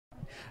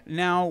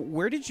Now,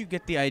 where did you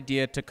get the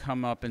idea to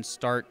come up and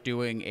start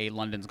doing a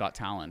London's Got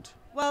Talent?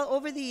 Well,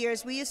 over the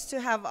years, we used to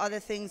have other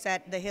things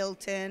at the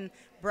Hilton,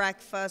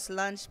 breakfast,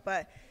 lunch,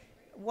 but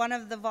one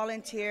of the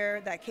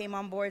volunteer that came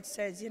on board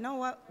says, you know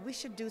what, we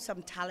should do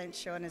some talent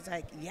show. And it's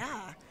like,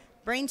 yeah,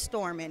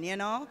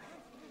 brainstorming,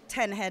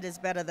 10 head is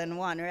better than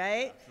one,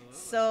 right? Absolutely.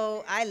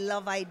 So I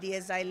love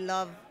ideas. I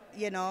love,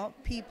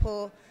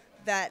 people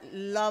that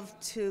love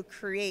to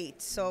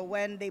create. So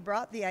when they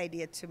brought the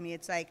idea to me,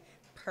 it's like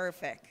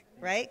perfect,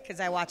 right? Because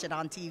I watch it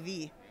on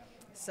TV.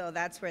 So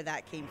that's where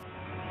that came from.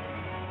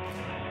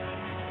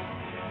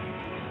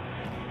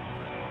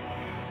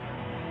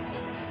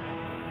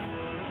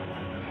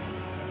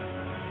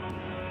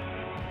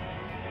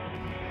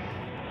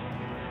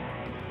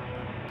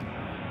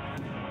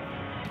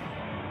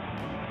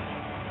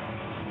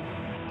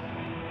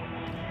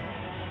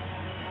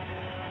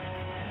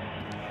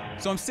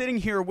 So I'm sitting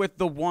here with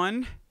the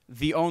one,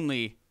 the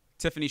only,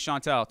 Tiffany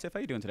Chantel. Tiff, how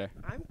you doing today?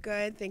 I'm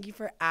good. Thank you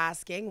for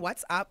asking.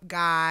 What's up,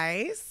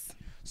 guys?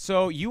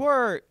 So you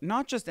are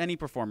not just any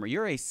performer.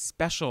 You're a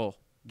special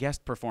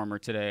guest performer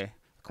today,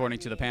 according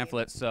to the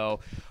pamphlet. So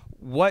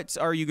what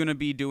are you going to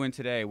be doing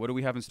today? What do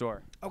we have in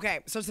store? Okay,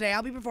 so today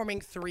I'll be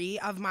performing 3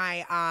 of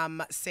my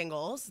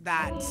singles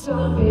that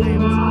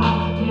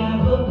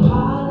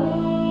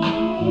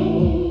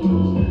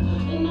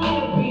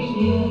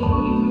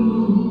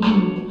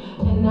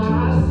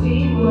I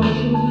see what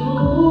you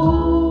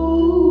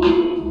do,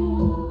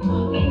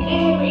 and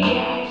every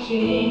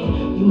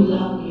action, you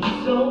love me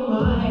so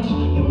much,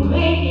 you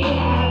make it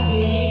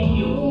happen,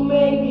 you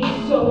make me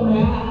so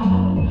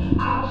mad,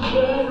 I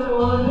just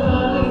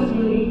wanna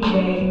scream,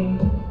 babe.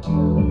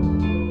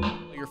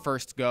 Your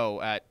first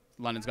go at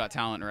London's Got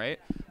Talent, right?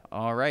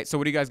 All right, so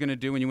what are you guys going to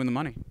do when you win the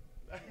money?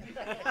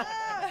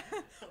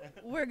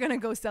 We're going to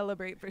go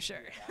celebrate for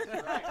sure.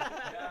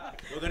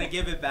 We're going to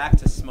give it back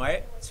to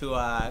Smart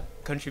to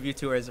contribute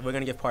to us. We're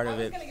going to give part of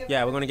it.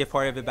 Yeah, we're going to give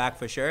part of it back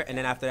for sure. And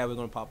then after that, we're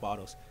going to pop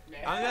bottles.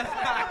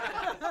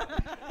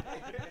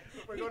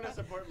 We're going to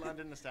support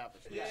London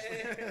establishments.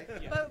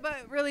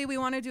 But really, we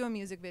want to do a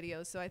music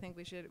video, so I think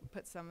we should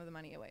put some of the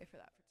money away for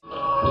that.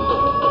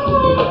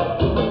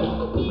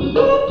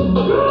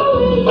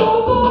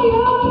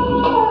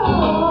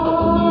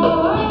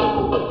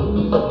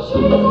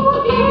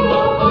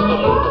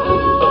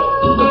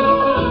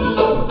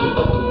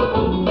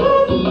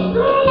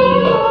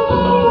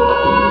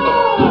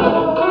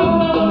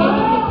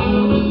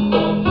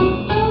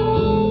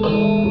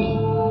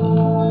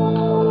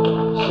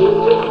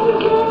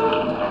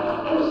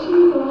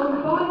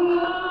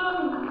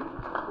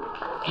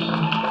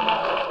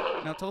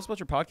 Now, tell us about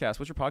your podcast.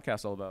 What's your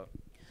podcast all about?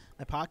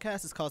 My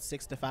podcast is called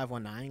 6 to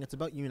 519. It's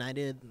about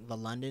United, the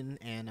London,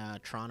 and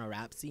Toronto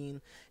rap scene,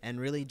 and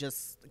really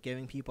just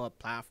giving people a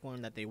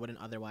platform that they wouldn't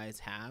otherwise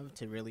have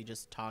to really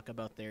just talk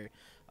about their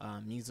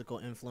musical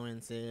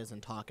influences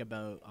and talk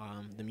about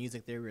the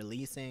music they're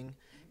releasing,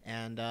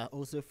 and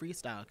also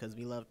freestyle, because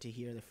we love to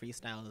hear the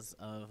freestyles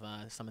of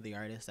some of the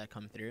artists that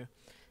come through.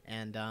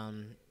 And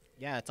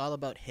yeah, it's all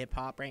about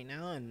hip-hop right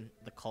now and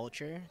the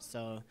culture.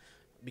 So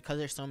because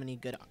there's so many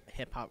good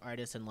hip-hop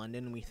artists in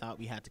London, we thought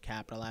we had to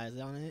capitalize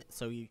on it.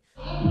 So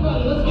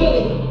everybody, let's get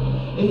it.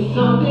 It's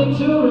something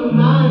to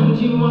remind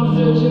you. I'm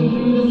searching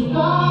through the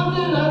stars,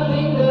 and I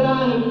think that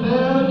I have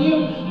found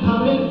you.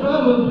 Coming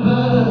from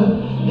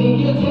above,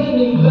 think it's hand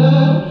in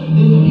glove.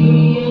 There's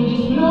beauty, and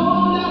just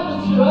know that the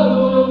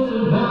struggle will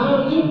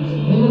surround you.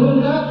 They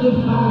will not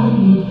define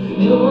you.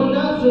 They will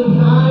not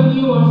survive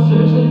you. I'm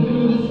searching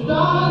through the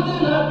stars,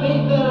 and I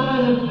think that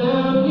I have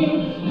found you.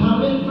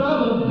 Coming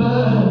from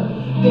above,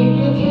 think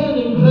it's hand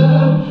in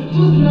glove.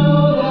 Just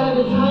know that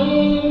it's high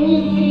and you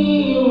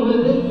see. You will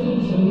listen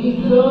to me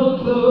so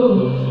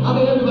close.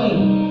 Okay, everybody.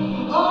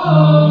 Oh,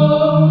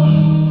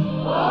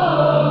 oh,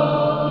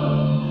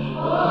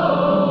 oh,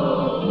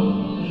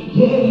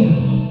 yeah.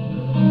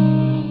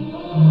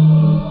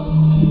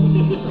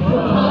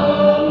 High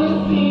and you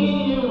see.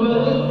 You will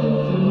listen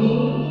to me.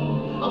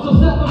 I'm so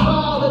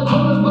self-involved and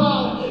bonus-ball.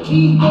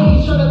 These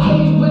days trying to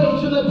pave way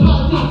to the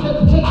politics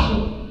hesitation.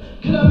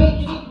 Could I make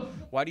it?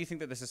 Why do you think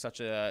that this is such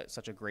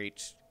a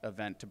great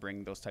event to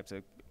bring those types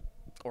of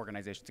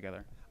organizations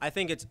together? I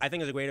think it's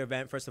a great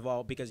event, first of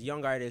all, because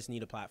young artists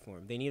need a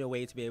platform. They need a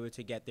way to be able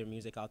to get their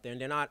music out there,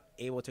 and they're not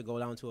able to go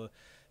down to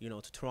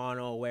to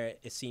Toronto, where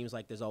it seems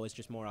like there's always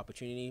just more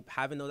opportunity.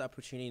 Having those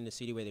opportunity in the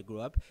city where they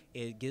grew up,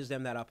 it gives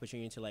them that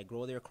opportunity to like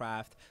grow their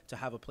craft, to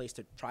have a place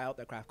to try out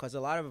their craft. Because a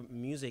lot of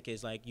music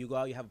is like you go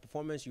out, you have a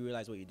performance, you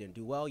realize what you didn't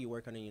do well, you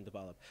work on it, and you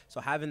develop. So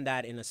having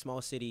that in a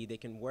small city, they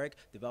can work,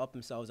 develop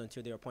themselves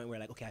until they're a point where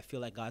like, okay, I feel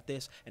like I got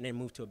this, and then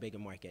move to a bigger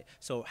market.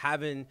 So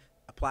having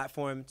a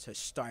platform to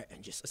start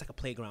and just, it's like a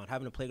playground.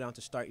 Having a playground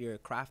to start your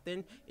craft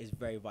in is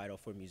very vital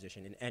for a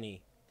musician in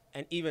any,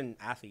 and even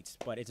athletes,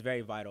 but it's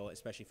very vital,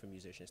 especially for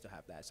musicians, to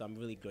have that. So I'm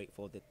really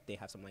grateful that they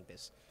have something like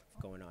this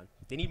going on.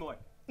 They need more.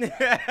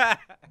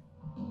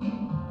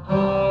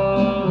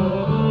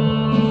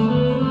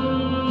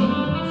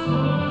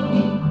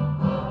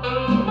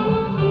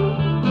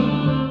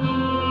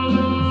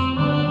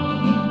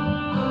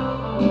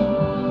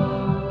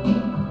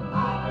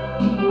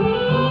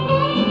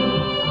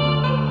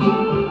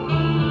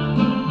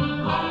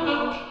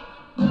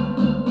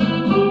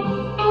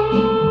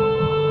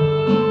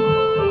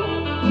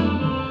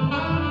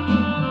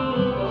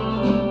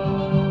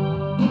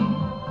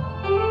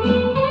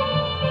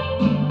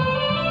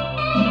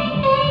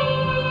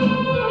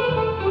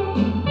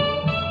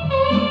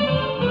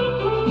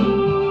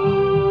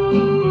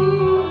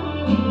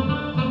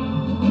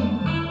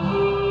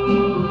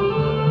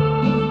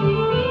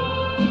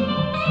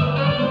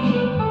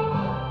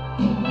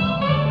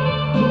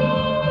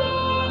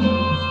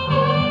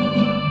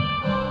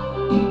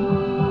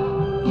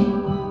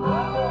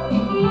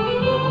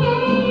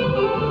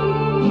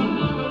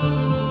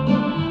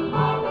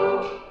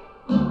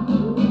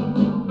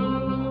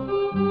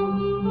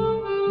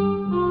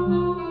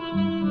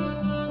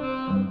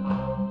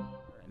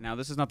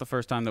 this is not the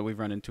first time that we've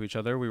run into each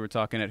other. We were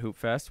talking at Hoop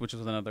Fest, which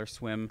was another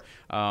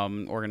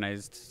S.W.I.M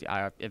organized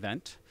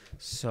event.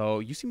 So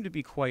you seem to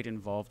be quite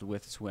involved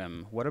with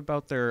S.W.I.M. What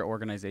about their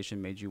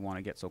organization made you want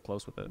to get so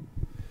close with it?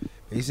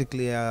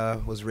 Basically, I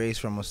was raised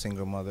from a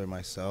single mother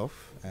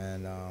myself,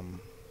 and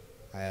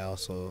I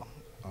also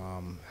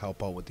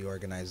help out with the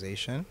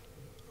organization.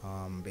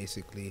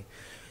 Basically,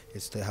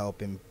 it's to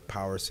help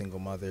empower single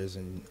mothers,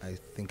 and I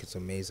think it's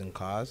an amazing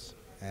cause.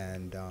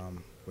 And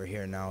we're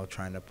here now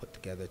trying to put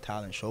together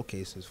talent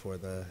showcases for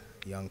the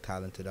young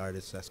talented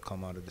artists that's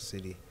come out of the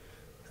city.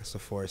 That's the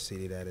Forest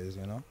City, that is,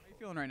 you know. How are you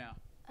feeling right now?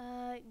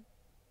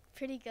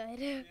 Pretty good.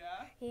 Yeah?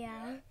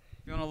 Yeah.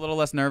 Feeling a little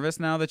less nervous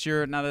now that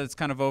it's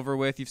kind of over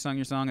with, you've sung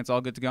your song, it's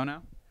all good to go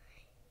now?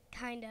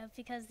 Kind of,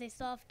 because they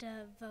still have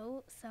to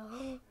vote, so.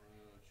 True.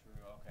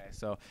 Okay,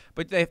 so,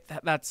 but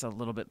that's a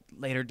little bit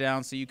later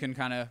down, so you can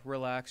kind of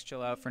relax,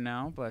 chill out for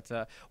now. But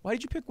why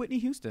did you pick Whitney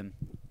Houston?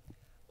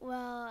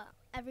 Well,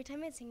 every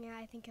time I sing it,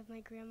 I think of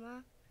my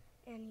grandma,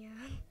 and yeah.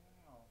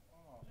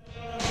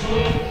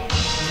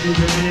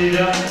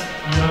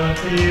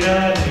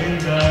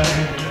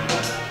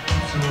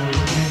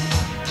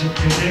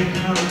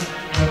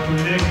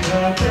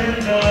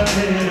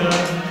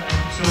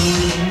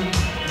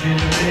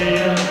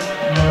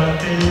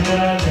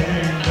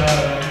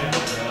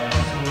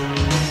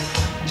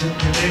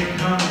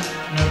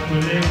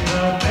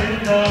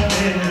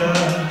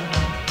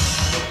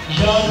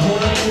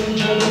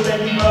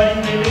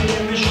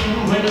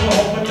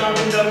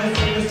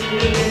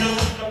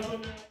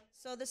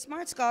 So the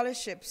SMART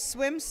Scholarship,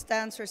 S.W.I.M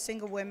stands for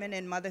Single Women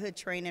in Motherhood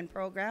Training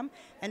Program,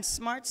 and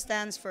SMART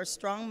stands for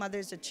Strong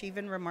Mothers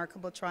Achieving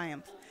Remarkable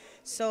Triumph.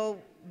 So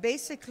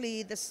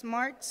basically, the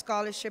SMART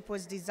Scholarship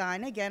was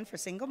designed, again, for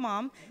single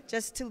mom,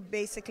 just to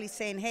basically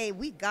saying, hey,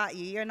 we got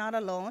you, you're not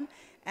alone,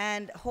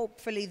 and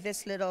hopefully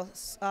this little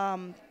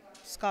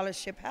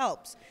scholarship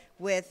helps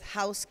with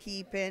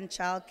housekeeping,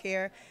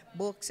 childcare,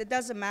 books. It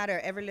doesn't matter,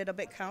 every little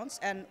bit counts,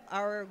 and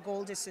our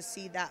goal is to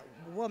see that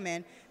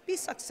woman be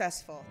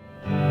successful.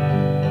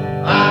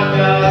 I've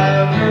got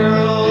a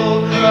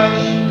girl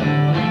crush.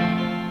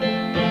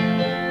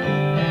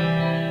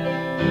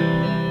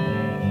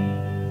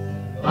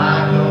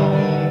 I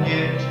don't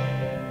get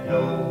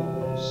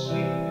no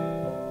sleep.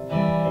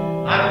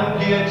 I don't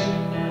get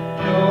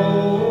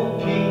no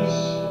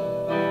peace.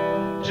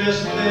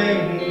 Just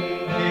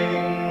thinking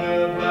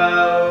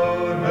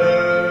about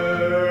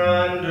her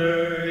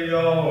under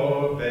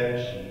your bed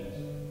sheets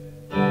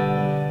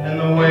and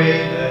the way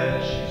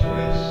that she's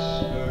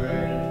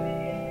whispering.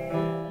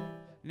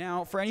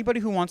 Now, for anybody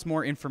who wants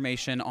more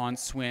information on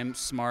S.W.I.M,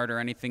 SMART, or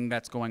anything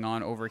that's going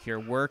on over here,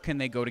 where can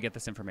they go to get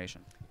this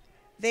information?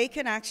 They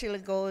can actually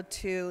go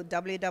to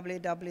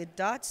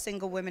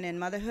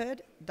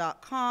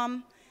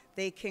www.singlewomeninmotherhood.com.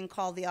 They can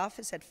call the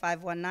office at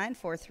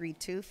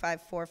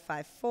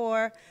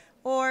 519-432-5454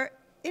 or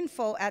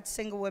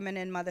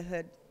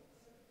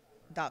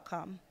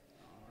info@singlewomeninmotherhood.com.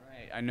 All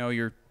right. I know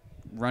you're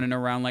running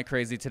around like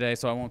crazy today,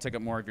 so I won't take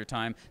up more of your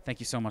time. Thank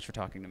you so much for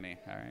talking to me.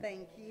 All right.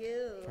 Thank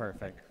you.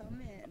 Perfect.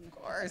 Come in. Of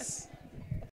course.